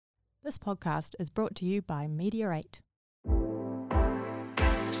This podcast is brought to you by Wright.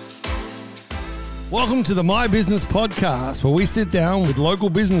 Welcome to the My Business Podcast, where we sit down with local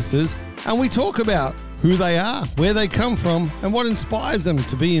businesses and we talk about who they are, where they come from, and what inspires them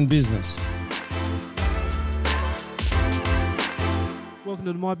to be in business. Welcome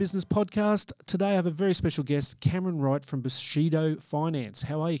to the My Business Podcast. Today I have a very special guest, Cameron Wright from Bushido Finance.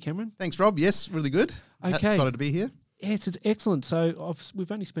 How are you, Cameron? Thanks, Rob. Yes, really good. Okay. Excited to be here. Yes, it's excellent. So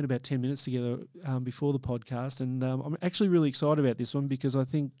we've only spent about 10 minutes together before the podcast, and I'm actually really excited about this one because I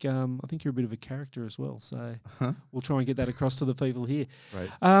think you're a bit of a character as well. So we'll try and get that across to the people here.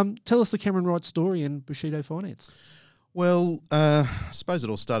 Right. Tell us the Cameron Wright story and Bushido Finance. Well, I suppose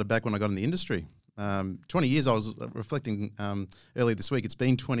it all started back when I got in the industry. 20 years, I was reflecting earlier this week, it's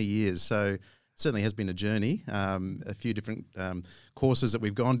been 20 years. So it certainly has been a journey, a few different courses that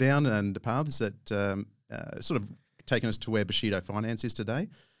we've gone down and paths that sort of taken us to where Bushido Finance is today.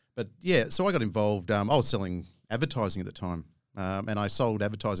 But yeah, so I got involved. I was selling advertising at the time. And I sold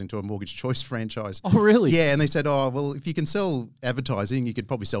advertising to a Mortgage Choice franchise. Oh, really? Yeah, and they said, oh, well, if you can sell advertising, you could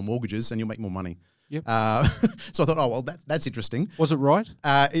probably sell mortgages and you'll make more money. Yep. So I thought, oh, well, that's interesting. Was it right?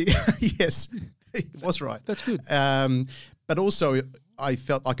 Yes, it was right. That's good. But also, I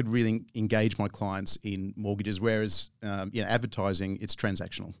felt I could really engage my clients in mortgages, whereas advertising, it's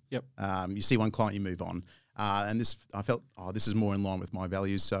transactional. Yep. You see one client, you move on. And this, I felt, this is more in line with my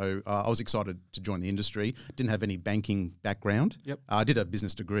values. So I was excited to join the industry. Didn't have any banking background. Yep. I did a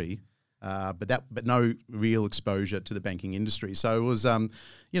business degree, but no real exposure to the banking industry. So it was, a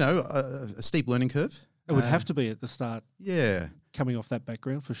steep learning curve. It would have to be at the start. Yeah. Coming off that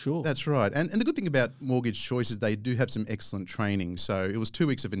background for sure. That's right. And the good thing about Mortgage Choice is they do have some excellent training. So it was 2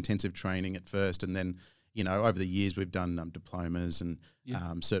 weeks of intensive training at first, and then over the years we've done diplomas and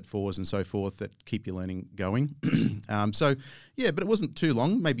Cert 4s and so forth that keep your learning going. But it wasn't too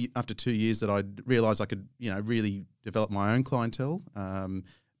long, maybe after 2 years, that I realised I could, really develop my own clientele,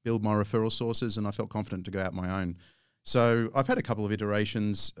 build my referral sources, and I felt confident to go out my own. So I've had a couple of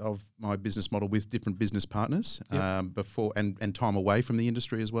iterations of my business model with different business partners before and time away from the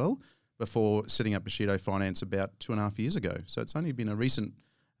industry as well, before setting up Bushido Finance about 2.5 years ago. So it's only been a recent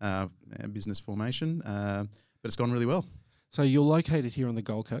business formation, but it's gone really well. So you're located here on the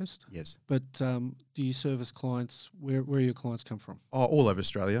Gold Coast? Yes. But do you service clients, where your clients come from? Oh, all over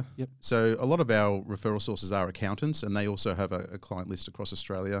Australia. Yep. So a lot of our referral sources are accountants, and they also have a client list across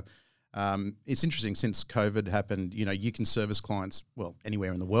Australia. It's interesting, since COVID happened, you can service clients,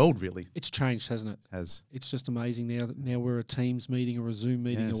 anywhere in the world, really. It's changed, hasn't it? Has. It's just amazing now. Now we're a Teams meeting or a Zoom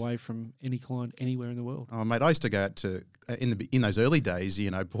meeting Yes. away from any client anywhere in the world. Oh, mate, I used to go out to, in those early days,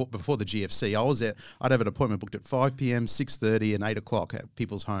 before the GFC, I'd have an appointment booked at 5 p.m, 6:30 and 8 o'clock at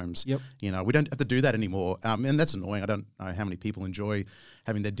people's homes. Yep. We don't have to do that anymore. And that's annoying. I don't know how many people enjoy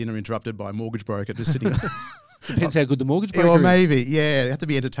having their dinner interrupted by a mortgage broker just sitting Depends how good the mortgage broker or is. maybe, yeah, you have to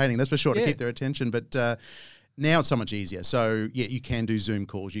be entertaining, that's for sure, Yeah. to keep their attention. But now it's so much easier. So yeah, you can do Zoom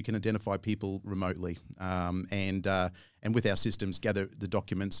calls, you can identify people remotely, and with our systems, gather the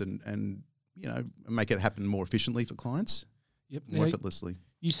documents and make it happen more efficiently for clients, Yep. more Now, effortlessly.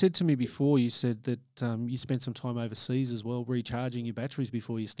 you said to me before, you said that you spent some time overseas as well, recharging your batteries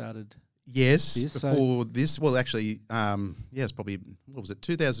before you started. Yes, This, before this, well, actually, it's probably,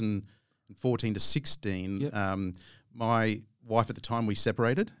 2014 to 16. Yep. My wife at the time, we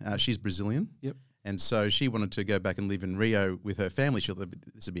separated. She's Brazilian. Yep. And so she wanted to go back and live in Rio with her family. She thought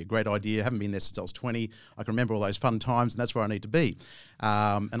this would be a great idea. I haven't been there since I was 20. I can remember all those fun times, and that's where I need to be.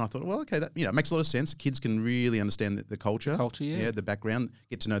 And I thought, well, okay, that makes a lot of sense. Kids can really understand the culture. The background,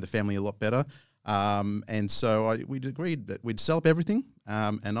 get to know the family a lot better. And so we'd agreed that we'd sell up everything.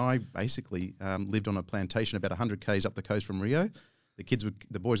 And I basically lived on a plantation about 100 k's up the coast from Rio.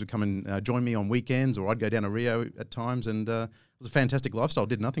 The boys would come and join me on weekends, or I'd go down to Rio at times, and it was a fantastic lifestyle.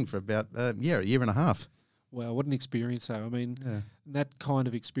 Did nothing for about a year and a half. Wow, what an experience, though. I mean, that kind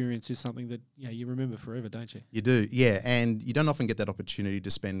of experience is something that you remember forever, don't you? You do, yeah, and you don't often get that opportunity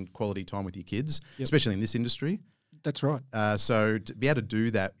to spend quality time with your kids, especially in this industry. That's right. So to be able to do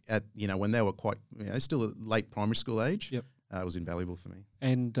that at when they were quite still at late primary school age. Yep. Was invaluable for me.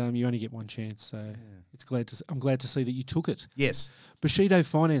 And you only get one chance, so I'm glad to see that you took it. Yes. Bushido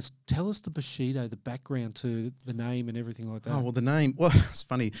Finance, tell us the Bushido, the background to the name and everything like that. Oh, well, the name, it's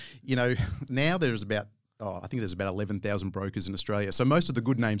funny. Now there's about, I think there's about 11,000 brokers in Australia. So most of the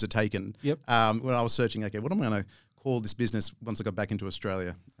good names are taken. Yep. When I was searching, okay, what am I going to call this business once I got back into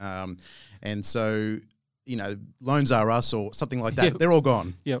Australia? And so Loans Are Us or something like that. Yep. They're all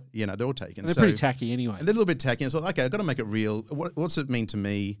gone. Yep. They're all taken. And they're pretty tacky anyway. And they're a little bit tacky. And so, okay, I've got to make it real. What's it mean to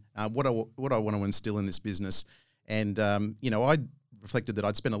me? What I want to instill in this business? And, I reflected that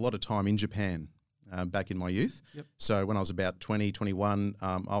I'd spent a lot of time in Japan back in my youth. Yep. So when I was about 20, 21,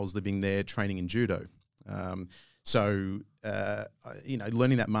 I was living there training in judo. Learning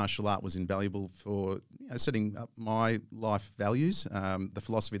that martial art was invaluable for setting up my life values, the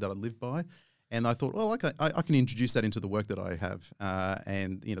philosophy that I live by. And I thought, well, I can introduce that into the work that I have,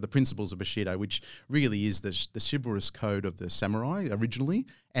 and the principles of Bushido, which really is the chivalrous code of the samurai originally,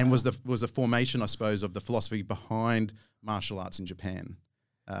 and was the formation, I suppose, of the philosophy behind martial arts in Japan.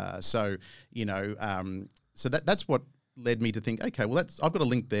 So that's what led me to think, okay, well, I've got a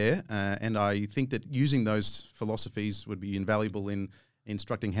link there, and I think that using those philosophies would be invaluable in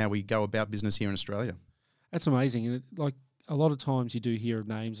instructing how we go about business here in Australia. That's amazing, and a lot of times you do hear of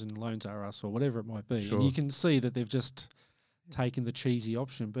names and Loans R Us or whatever it might be, Sure. and you can see that they've just taken the cheesy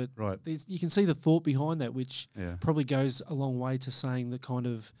option, but Right. you can see the thought behind that, which Yeah. probably goes a long way to saying the kind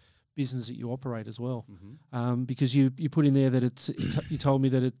of business that you operate as well. Mm-hmm. Because you put in there that you told me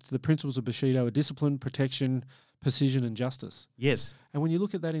that the principles of Bushido are discipline, protection, precision, and justice. Yes. And when you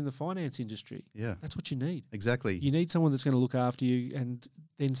look at that in the finance industry, Yeah. that's what you need. Exactly. You need someone that's going to look after you and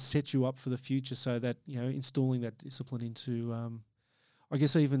then set you up for the future, so that installing that discipline into, I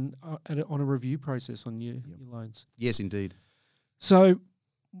guess, even on a review process on your loans. Yes, indeed. So,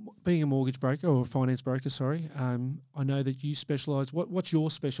 being a mortgage broker or a finance broker, I know that you specialise. What's your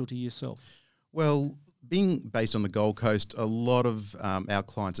specialty yourself? Well, being based on the Gold Coast, a lot of our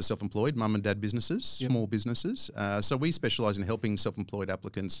clients are self-employed, mum and dad businesses, small businesses. So we specialise in helping self-employed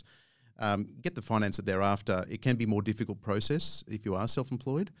applicants get the finance that they're after. It can be a more difficult process if you are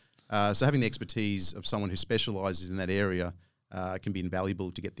self-employed. So having the expertise of someone who specialises in that area can be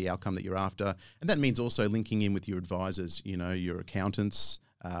invaluable to get the outcome that you're after. And that means also linking in with your advisors, your accountants,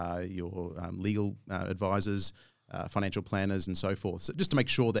 your legal advisors, financial planners and so forth. So just to make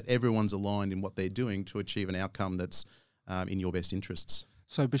sure that everyone's aligned in what they're doing to achieve an outcome that's in your best interests.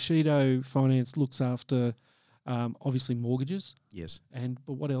 So Bushido Finance looks after obviously mortgages. Yes.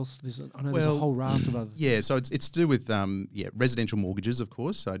 But what else? There's a whole raft of other things. So it's to do with residential mortgages, of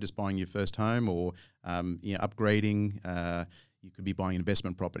course. So just buying your first home or upgrading. You could be buying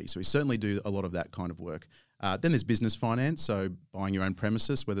investment property. So we certainly do a lot of that kind of work. Then there's business finance, so buying your own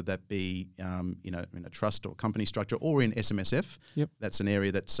premises, whether that be in a trust or company structure or in SMSF. Yep. That's an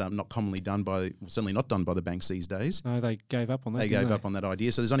area that's not commonly done certainly not done by the banks these days. No, they gave up on that. They gave up on that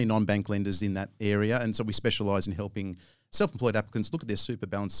idea. So there's only non-bank lenders in that area, and so we specialise in helping self-employed applicants look at their super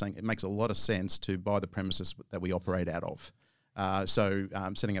balance, saying it makes a lot of sense to buy the premises that we operate out of.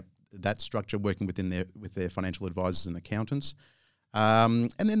 Setting up that structure, working with their financial advisors and accountants.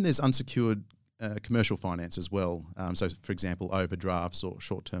 And then there's unsecured commercial finance as well. So, for example, overdrafts or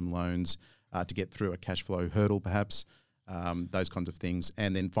short-term loans to get through a cash flow hurdle, perhaps, those kinds of things.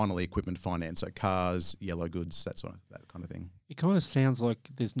 And then finally, equipment finance, so cars, yellow goods, that kind of thing. It kind of sounds like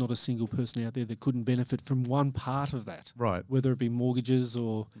there's not a single person out there that couldn't benefit from one part of that, right? Whether it be mortgages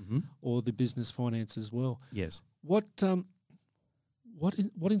or the business finance as well. Yes. What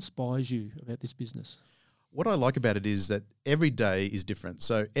inspires you about this business? What I like about it is that every day is different.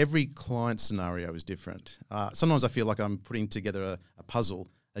 So every client scenario is different. Sometimes I feel like I'm putting together a puzzle,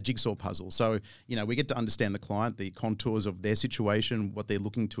 a jigsaw puzzle. So, we get to understand the client, the contours of their situation, what they're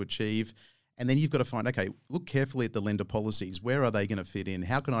looking to achieve. And then you've got to find, okay, look carefully at the lender policies. Where are they going to fit in?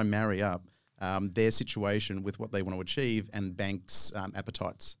 How can I marry up their situation with what they want to achieve and banks'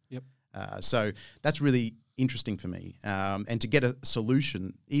 appetites? Yep. So that's really interesting for me. And to get a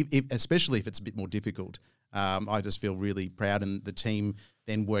solution, especially if it's a bit more difficult, I just feel really proud, and the team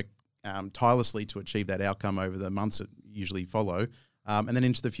then work tirelessly to achieve that outcome over the months that usually follow, and then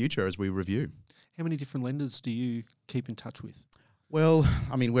into the future as we review. How many different lenders do you keep in touch with? Well,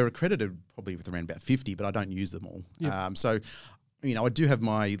 we're accredited probably with around about 50, but I don't use them all. Yep. I do have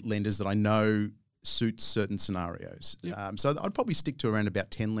my lenders that I know suit certain scenarios. Yep. So I'd probably stick to around about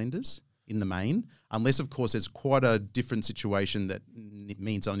 10 lenders in the main, unless, of course, there's quite a different situation that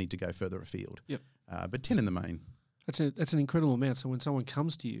means I need to go further afield. Yep. But 10 in the main. That's an incredible amount. So when someone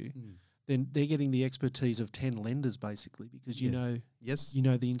comes to you, then they're getting the expertise of 10 lenders, basically, because you know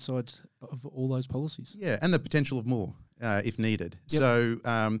the insides of all those policies. Yeah, and the potential of more if needed. Yep.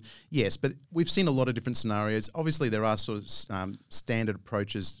 So, yes, but we've seen a lot of different scenarios. Obviously, there are sort of standard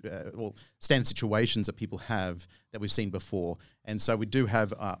approaches, standard situations that people have that we've seen before. And so we do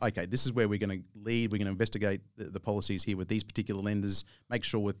have, okay, this is where we're going to lead. We're going to investigate the policies here with these particular lenders, make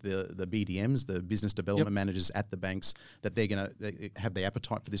sure with the BDMs, the business development managers at the banks, that they're going to have the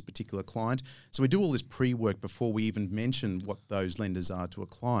appetite for this particular client. So we do all this pre-work before we even mention what those lenders are to a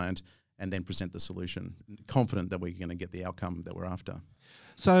client, and then present the solution, confident that we're going to get the outcome that we're after.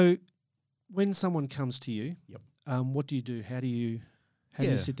 So when someone comes to you, Yep. What do you do? How do you How do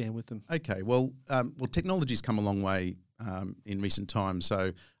you sit down with them? Okay, well, technology's come a long way in recent times. So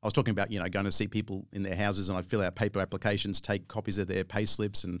I was talking about, going to see people in their houses and I'd fill out paper applications, take copies of their pay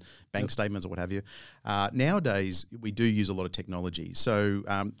slips and bank statements or what have you. Nowadays, we do use a lot of technology. So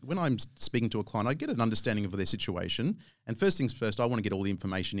when I'm speaking to a client, I get an understanding of their situation. And first things first, I want to get all the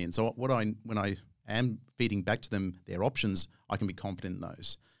information in. So when I am feeding back to them their options, I can be confident in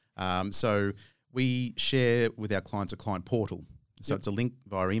those. So we share with our clients a client portal. So it's a link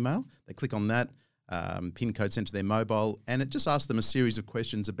via email. They click on that. PIN code sent to their mobile, and it just asks them a series of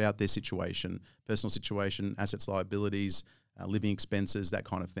questions about their situation, personal situation, assets, liabilities, living expenses, that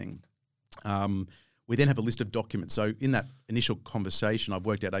kind of thing. We then have a list of documents. So in that initial conversation, I've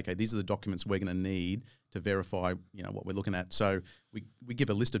worked out, okay, these are the documents we're going to need to verify, what we're looking at. So we give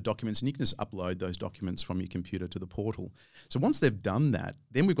a list of documents, and you can just upload those documents from your computer to the portal. So once they've done that,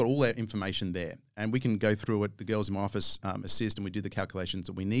 then we've got all our information there, and we can go through it. The girls in my office assist, and we do the calculations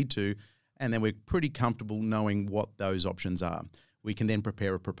that we need to. And then we're pretty comfortable knowing what those options are. We can then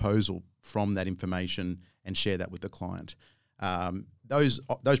prepare a proposal from that information and share that with the client. Those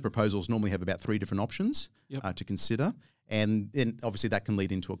proposals normally have about 3 different options to consider. And then obviously that can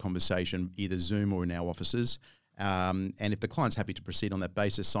lead into a conversation, either Zoom or in our offices. And if the client's happy to proceed on that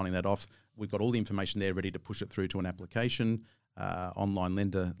basis, signing that off, we've got all the information there ready to push it through to an application, online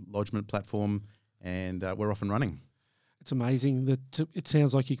lender lodgement platform, and we're off and running. It's amazing that it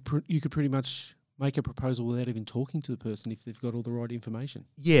sounds like you could pretty much make a proposal without even talking to the person if they've got all the right information.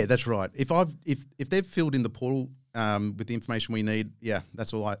 Yeah, that's right. If they've filled in the portal with the information we need,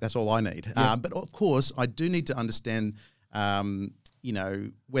 that's all I need. But of course, I do need to understand,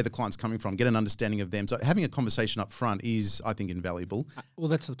 where the client's coming from, get an understanding of them. So having a conversation up front is, I think, invaluable. Well,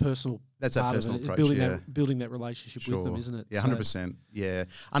 that's the personal. That's that personal approach. Building that relationship with them, isn't it? Yeah, 100%. Yeah,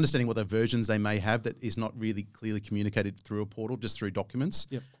 understanding what the versions they may have that is not really clearly communicated through a portal, just through documents.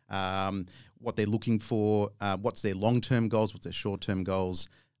 Yep. What they're looking for, what's their long-term goals, what's their short-term goals.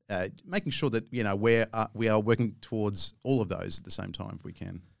 Making sure that we are working towards all of those at the same time if we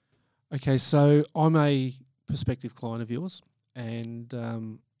can. Okay, so I'm a prospective client of yours. And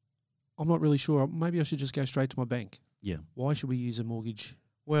I'm not really sure. Maybe I should just go straight to my bank. Yeah. Why should we use a mortgage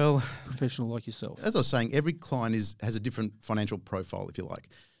professional like yourself? As I was saying, every client has a different financial profile, if you like.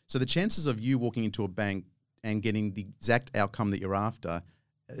 So the chances of you walking into a bank and getting the exact outcome that you're after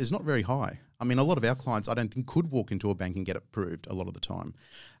is not very high. I mean, a lot of our clients, I don't think, could walk into a bank and get it approved a lot of the time.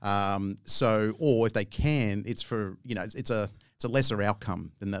 Or if they can, it's for it's a lesser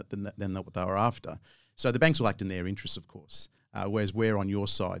outcome than what they were after. So the banks will act in their interests, of course. Whereas we're on your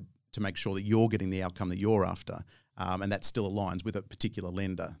side to make sure that you're getting the outcome that you're after, and that still aligns with a particular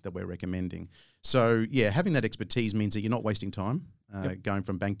lender that we're recommending. So, having that expertise means that you're not wasting time going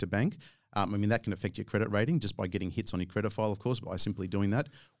from bank to bank. That can affect your credit rating just by getting hits on your credit file, of course, by simply doing that.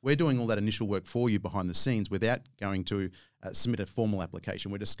 We're doing all that initial work for you behind the scenes without going to submit a formal application.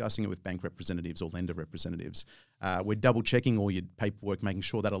 We're discussing it with bank representatives or lender representatives. We're double-checking all your paperwork, making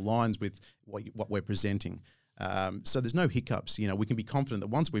sure that aligns with what we're presenting. So there's no hiccups. We can be confident that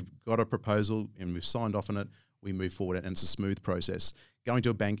once we've got a proposal and we've signed off on it, we move forward and it's a smooth process. Going to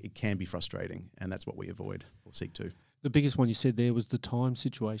a bank, it can be frustrating, and that's what we avoid or seek to. The biggest one you said there was the time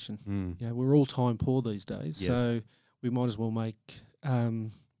situation. We're all time poor these days, so we might as well make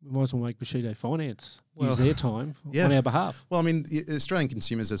Bushido Finance use their time on our behalf. Well, Australian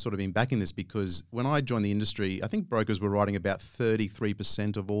consumers have sort of been backing this because when I joined the industry, I think brokers were writing about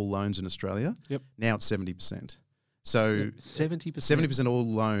 33% of all loans in Australia. Yep. Now it's 70%. So 70%? 70% of all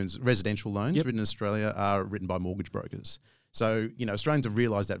loans, residential loans written in Australia, are written by mortgage brokers. So, Australians have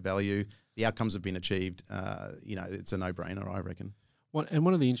realised that value. The outcomes have been achieved. It's a no-brainer, I reckon.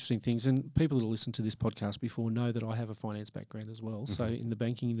 One of the interesting things, and people that have listened to this podcast before know that I have a finance background as well, so in the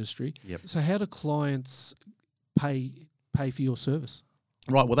banking industry. Yep. So how do clients pay for your service?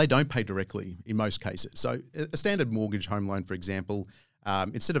 Right, well, they don't pay directly in most cases. So a standard mortgage home loan, for example,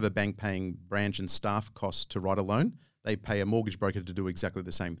 instead of a bank paying branch and staff costs to write a loan, they pay a mortgage broker to do exactly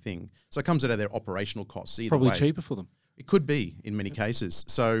the same thing. So it comes out of their operational costs either Probably way. Cheaper for them. It could be in many cases.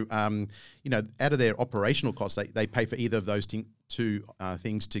 So, out of their operational costs, they pay for either of those two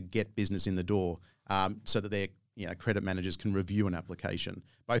things to get business in the door, so that their credit managers can review an application.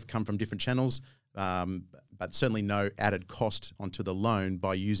 Both come from different channels, but certainly no added cost onto the loan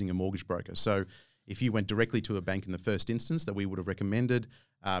by using a mortgage broker. So if you went directly to a bank in the first instance that we would have recommended,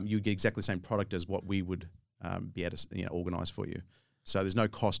 you'd get exactly the same product as what we would be able to organise for you. So there's no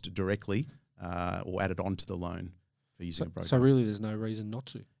cost directly or added onto the loan. Using a broker. So really there's no reason not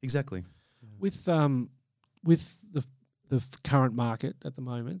to. Exactly. With the current market at the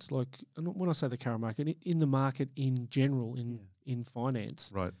moment, like when I say the current market, in the market in general, in in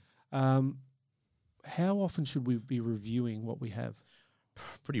finance. Right. How often should we be reviewing what we have?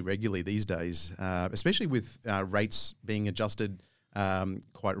 Pretty regularly these days, especially with rates being adjusted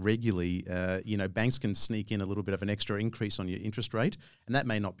quite regularly. Banks can sneak in a little bit of an extra increase on your interest rate, and that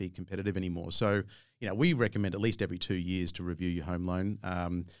may not be competitive anymore. So, we recommend at least every 2 years to review your home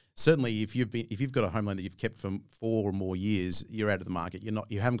loan. Certainly, if you've got a home loan that you've kept for 4 or more years, you're out of the market.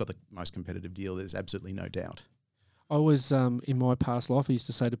 You haven't got the most competitive deal. There's absolutely no doubt. I was in my past life, I used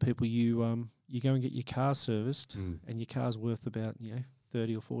to say to people, you go and get your car serviced, and your car's worth about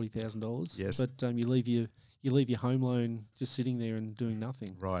 $30,000 or $40,000. Yes. But you leave your home loan just sitting there and doing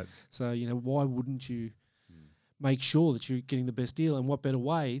nothing. Right. So why wouldn't you make sure that you're getting the best deal? And what better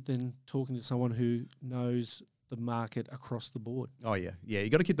way than talking to someone who knows the market across the board? Oh yeah. You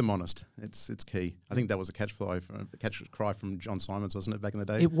got to keep them honest. It's key. I think that was a catch cry from John Simons, wasn't it, back in the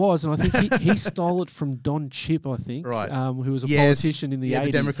day? It was, and I think he stole it from Don Chipp, I think, right? Who was a politician in the 80s.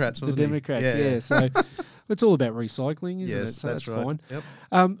 The Democrats, wasn't he? The Democrats, yeah. So it's all about recycling, isn't it? So that's right. fine. Yep.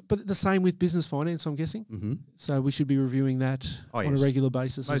 But the same with business finance, I'm guessing. Mm-hmm. So we should be reviewing that on a regular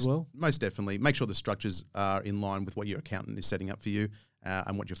basis as well. Most definitely. Make sure the structures are in line with what your accountant is setting up for you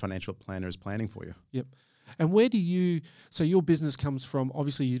and what your financial planner is planning for you. Yep. And so your business comes from,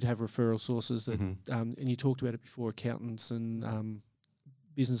 obviously you'd have referral sources that, and you talked about it before, accountants and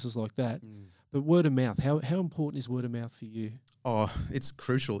businesses like that. But word of mouth, how important is word of mouth for you? Oh, it's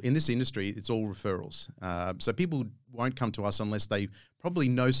crucial. In this industry, it's all referrals. So people won't come to us unless they probably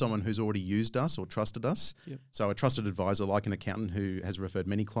know someone who's already used us or trusted us. Yep. So a trusted advisor like an accountant who has referred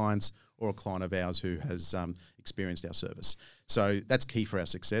many clients, or a client of ours who has experienced our service. So that's key for our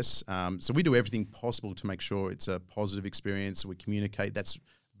success. So we do everything possible to make sure it's a positive experience. We communicate. That's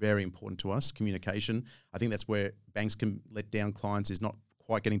very important to us, communication. I think that's where banks can let down clients, is not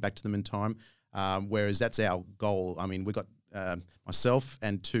quite getting back to them in time, whereas that's our goal. I mean, we've got myself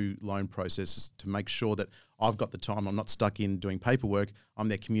and 2 loan processors to make sure that I've got the time. I'm not stuck in doing paperwork. I'm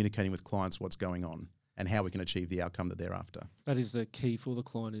there communicating with clients what's going on and how we can achieve the outcome that they're after. That is the key for the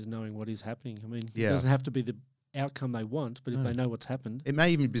client, is knowing what is happening. I mean, it doesn't have to be the outcome they want, but if they know what's happened. It may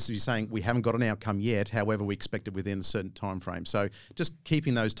even be saying we haven't got an outcome yet, however we expect it within a certain time frame. So just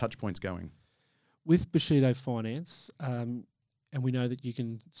keeping those touch points going. With Bushido Finance, and we know that you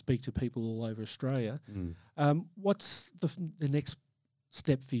can speak to people all over Australia, what's the next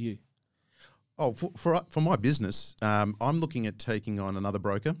step for you? Oh, for my business, I'm looking at taking on another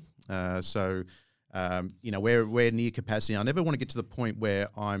broker. We're near capacity. I never want to get to the point where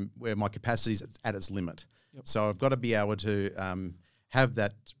my capacity is at its limit. Yep. So I've got to be able to have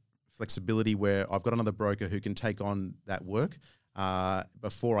that flexibility where I've got another broker who can take on that work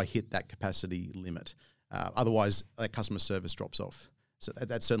before I hit that capacity limit. Otherwise, customer service drops off. So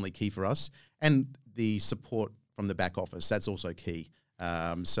that's certainly key for us. And the support from the back office, that's also key.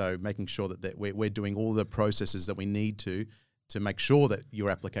 So making sure that we're doing all the processes that we need to make sure that your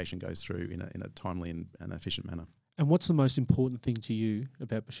application goes through in a timely and efficient manner. And what's the most important thing to you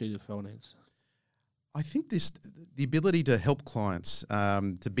about Bushido Finance? I think the ability to help clients,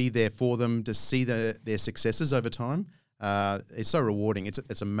 to be there for them, to see their successes over time, is so rewarding.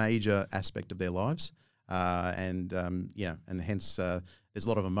 It's a major aspect of their lives. And hence there's a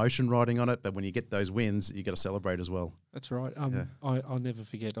lot of emotion riding on it. But when you get those wins, you got to celebrate as well. That's right. I'll never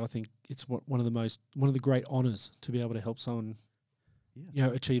forget. I think it's one of the great honours to be able to help someone,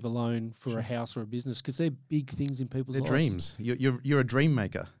 achieve a loan for a house or a business, because they're big things in people's lives. They're dreams. You're a dream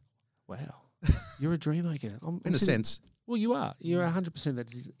maker. Wow, you're a dream maker. In a sense. Well, you are. You're 100%.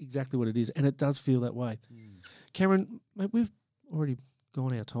 That's exactly what it is, and it does feel that way. Cameron, mate, we've already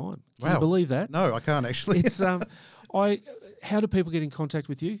gone our time. Can you believe that? No, I can't actually. It's how do people get in contact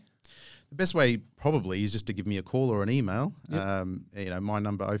with you? The best way probably is just to give me a call or an email. Yep. My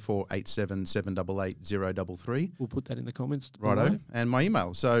number 0487 788 033. We'll put that in the comments. Righto. And my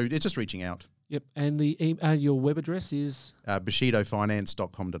email. So it's just reaching out. Yep. And your web address is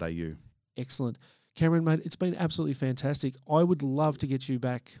bushidofinance.com.au. Excellent. Cameron, mate, it's been absolutely fantastic. I would love to get you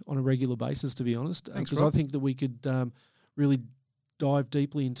back on a regular basis, to be honest, because I think that we could really dive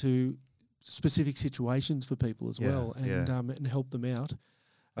deeply into specific situations for people as well, and help them out.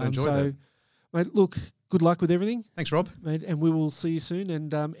 I enjoyed that. Mate, look, good luck with everything. Thanks, Rob. Mate, and we will see you soon.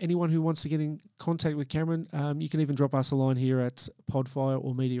 And anyone who wants to get in contact with Cameron, you can even drop us a line here at Podfire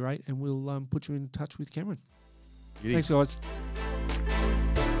or Meteorate, and we'll put you in touch with Cameron. Beauty. Thanks, guys.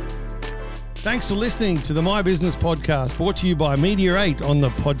 Thanks for listening to the My Business Podcast, brought to you by Meteorate on the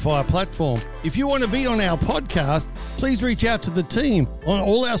Podfire platform. If you want to be on our podcast, please reach out to the team on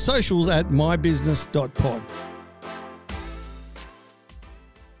all our socials at mybusiness.pod.